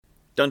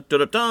Dun dun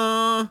dun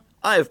dun!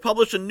 I have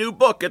published a new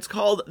book. It's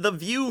called The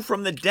View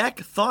from the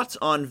Deck, Thoughts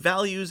on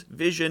Values,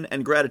 Vision,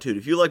 and Gratitude.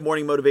 If you like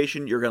morning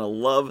motivation, you're going to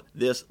love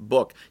this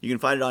book. You can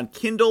find it on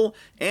Kindle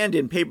and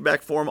in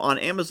paperback form on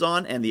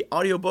Amazon, and the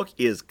audiobook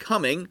is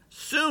coming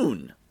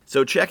soon.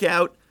 So check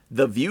out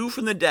The View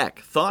from the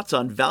Deck, Thoughts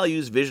on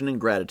Values, Vision, and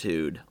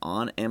Gratitude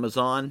on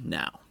Amazon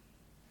now.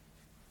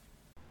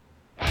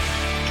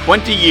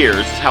 20 years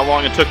is how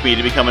long it took me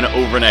to become an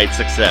overnight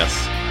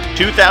success.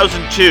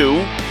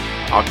 2002,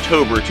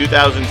 October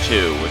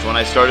 2002 was when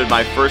I started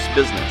my first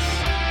business.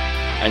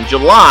 And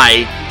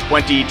July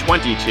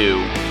 2022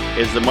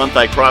 is the month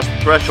I crossed the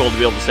threshold to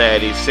be able to say I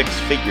had a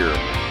six-figure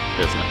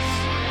business.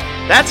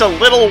 That's a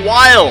little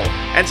while.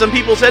 And some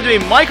people said to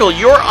me, Michael,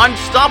 you're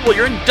unstoppable,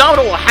 you're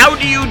indomitable, how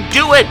do you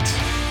do it?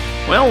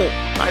 Well,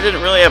 I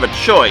didn't really have a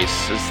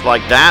choice. It's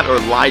like that or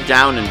lie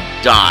down and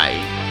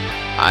die.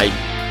 I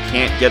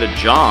can't get a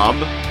job.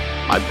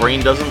 My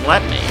brain doesn't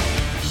let me.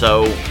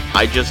 So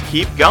I just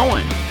keep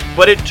going.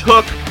 But it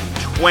took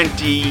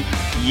 20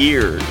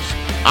 years.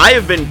 I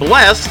have been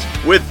blessed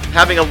with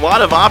having a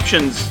lot of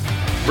options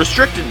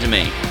restricted to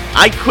me.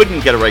 I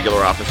couldn't get a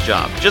regular office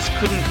job. Just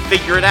couldn't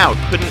figure it out.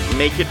 Couldn't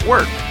make it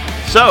work.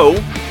 So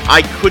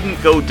I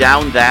couldn't go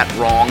down that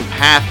wrong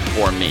path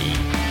for me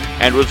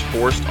and was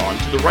forced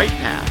onto the right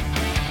path.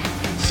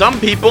 Some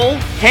people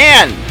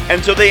can,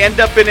 and so they end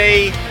up in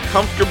a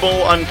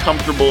comfortable,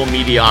 uncomfortable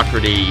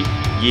mediocrity,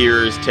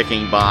 years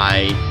ticking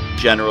by,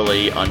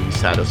 generally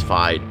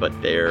unsatisfied,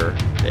 but there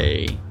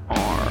they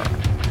are.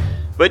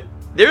 But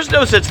there's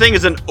no such thing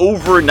as an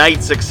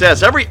overnight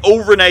success. Every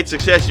overnight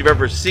success you've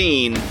ever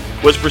seen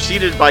was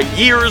preceded by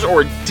years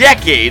or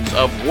decades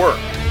of work.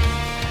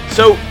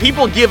 So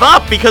people give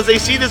up because they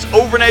see this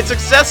overnight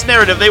success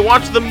narrative. They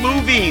watch the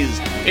movies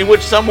in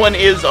which someone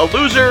is a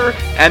loser,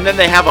 and then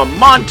they have a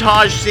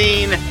montage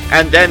scene,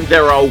 and then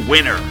they're a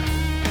winner.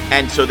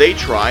 And so they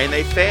try and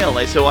they fail.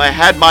 They say, well, I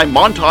had my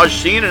montage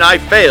scene and I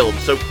failed.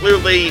 So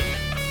clearly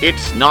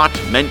it's not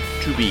meant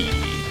to be.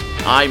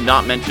 I'm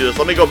not meant to do this.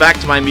 Let me go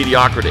back to my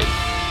mediocrity.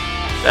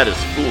 That is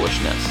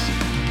foolishness.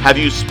 Have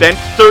you spent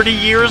 30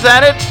 years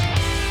at it?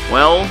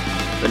 Well,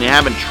 then you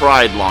haven't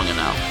tried long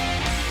enough.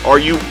 Are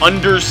you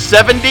under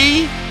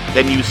 70?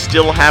 Then you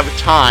still have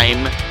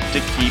time to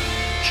keep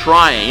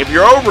trying. If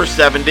you're over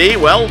 70,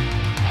 well,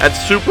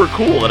 that's super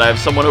cool that I have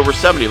someone over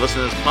 70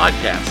 listening to this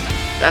podcast.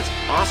 That's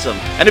awesome.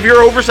 And if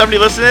you're over 70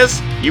 listening to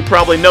this, you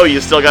probably know you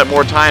still got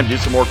more time to do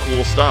some more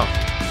cool stuff.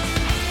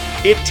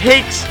 It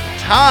takes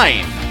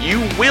time.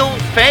 You will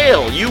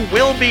fail. You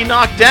will be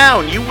knocked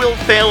down. You will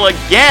fail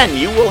again.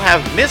 You will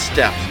have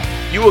missteps.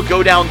 You will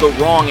go down the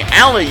wrong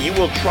alley. You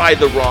will try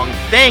the wrong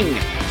thing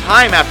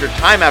time after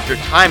time after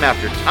time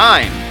after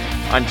time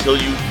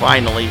until you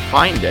finally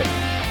find it.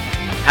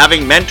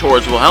 Having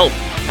mentors will help.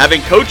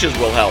 Having coaches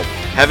will help.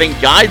 Having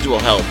guides will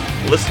help.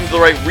 Listening to the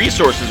right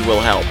resources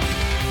will help.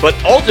 But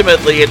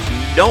ultimately,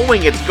 it's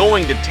knowing it's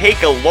going to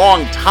take a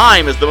long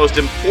time is the most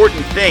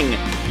important thing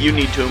you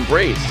need to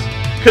embrace.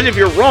 Because if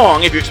you're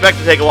wrong, if you expect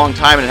to take a long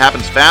time and it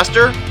happens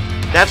faster,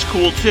 that's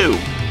cool too.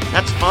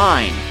 That's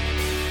fine.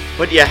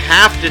 But you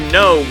have to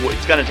know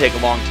it's going to take a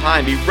long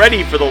time. Be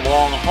ready for the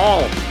long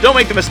haul. Don't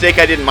make the mistake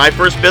I did in my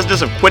first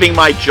business of quitting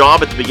my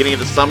job at the beginning of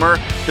the summer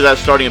because I was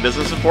starting a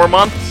business in 4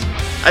 months.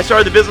 I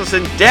started the business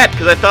in debt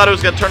because I thought it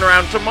was going to turn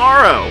around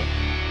tomorrow.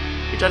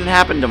 It doesn't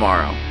happen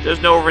tomorrow.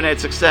 There's no overnight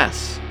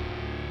success.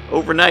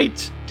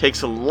 Overnight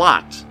takes a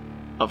lot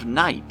of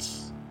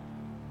nights.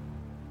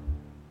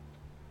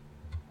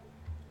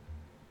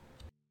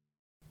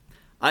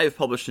 I have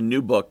published a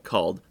new book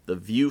called The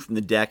View from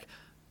the Deck,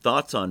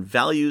 Thoughts on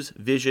Values,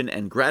 Vision,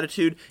 and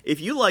Gratitude.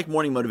 If you like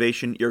morning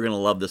motivation, you're going to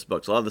love this book.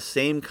 It's a lot of the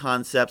same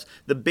concepts.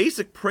 The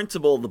basic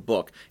principle of the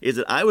book is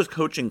that I was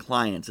coaching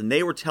clients, and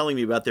they were telling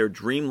me about their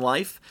dream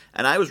life,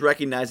 and I was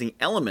recognizing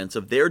elements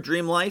of their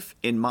dream life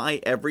in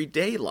my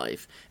everyday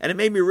life. And it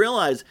made me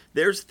realize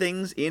there's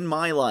things in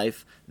my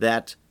life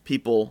that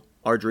people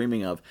are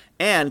dreaming of.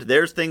 And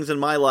there's things in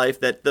my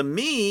life that the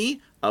me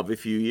of a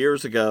few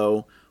years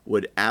ago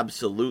would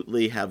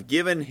absolutely have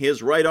given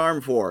his right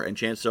arm for, and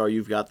chances are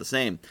you've got the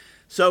same.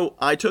 So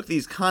I took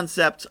these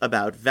concepts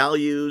about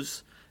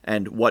values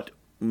and what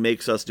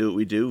makes us do what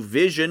we do,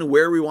 vision,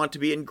 where we want to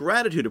be, and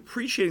gratitude,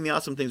 appreciating the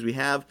awesome things we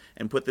have,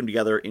 and put them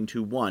together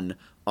into one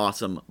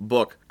awesome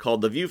book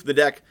called The View from the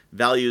Deck,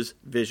 Values,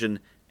 Vision,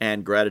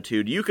 and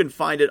Gratitude. You can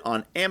find it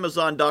on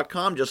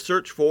Amazon.com. Just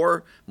search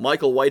for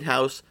Michael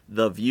Whitehouse,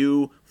 The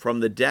View from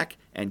the Deck,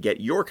 and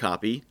get your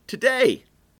copy today.